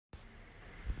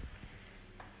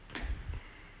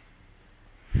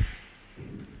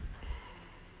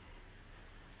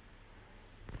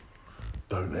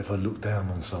Don't ever look down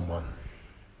on someone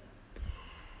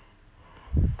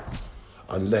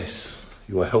unless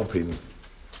you are helping.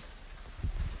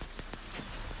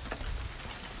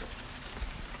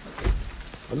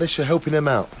 Unless you're helping them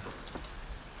out.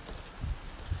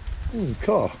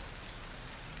 Car.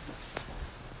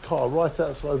 Car right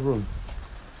outside room.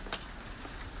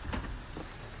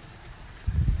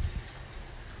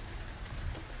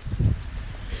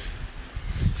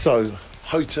 So,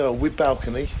 hotel with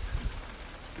balcony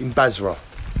in Baza.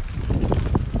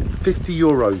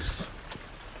 €50,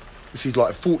 which is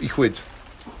like 40 quid.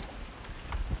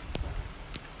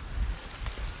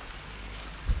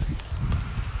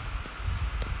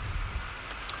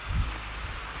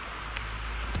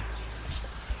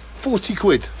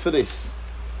 £40 for this.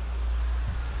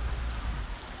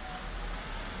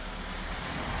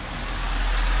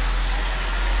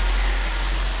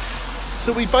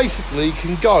 So we basically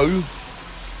can go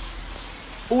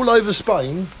all over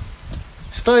Spain,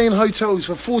 stay in hotels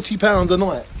for £40 a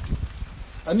night.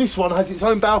 And this one has its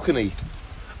own balcony.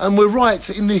 And we're right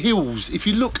in the hills. If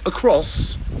you look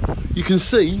across, you can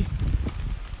see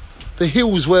the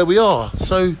hills where we are.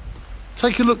 So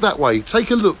take a look that way,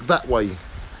 take a look that way.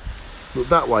 Look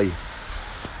that way.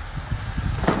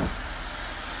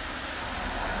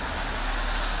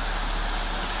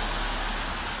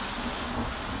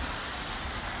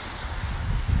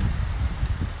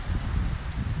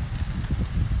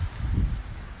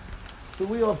 So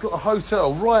we have got a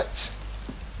hotel right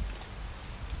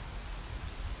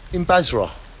in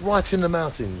Baza, right in the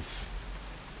mountains,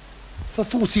 for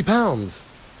 £40.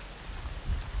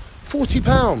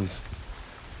 £40.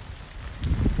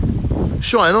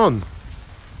 Shine on.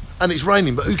 And it's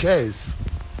raining, but who cares?